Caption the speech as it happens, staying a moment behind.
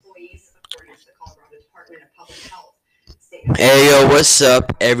Hey yo, what's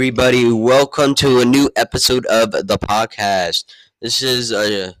up, everybody? Welcome to a new episode of the podcast. This is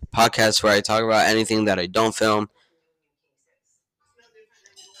a podcast where I talk about anything that I don't film.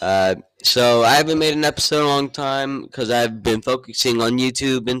 Uh, so I haven't made an episode in a long time because I've been focusing on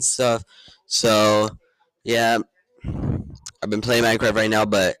YouTube and stuff. So yeah, I've been playing Minecraft right now,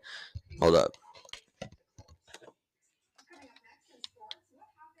 but hold up,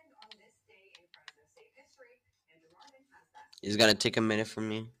 it's gonna take a minute for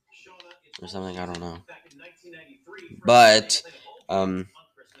me or something. I don't know, but um.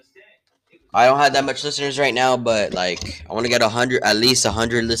 I don't have that much listeners right now, but like I want to get 100, at least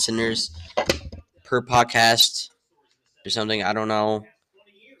 100 listeners per podcast or something. I don't know.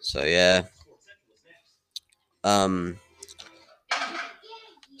 So yeah. Um.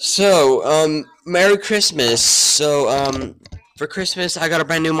 Merry Christmas. For Christmas, I got a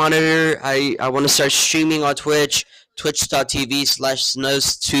brand new monitor. I want to start streaming on Twitch,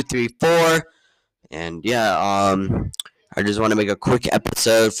 twitch.tv/snows234, and yeah. I just want to make a quick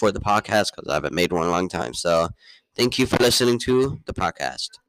episode for the podcast because I haven't made one in a long time. So, thank you for listening to the podcast.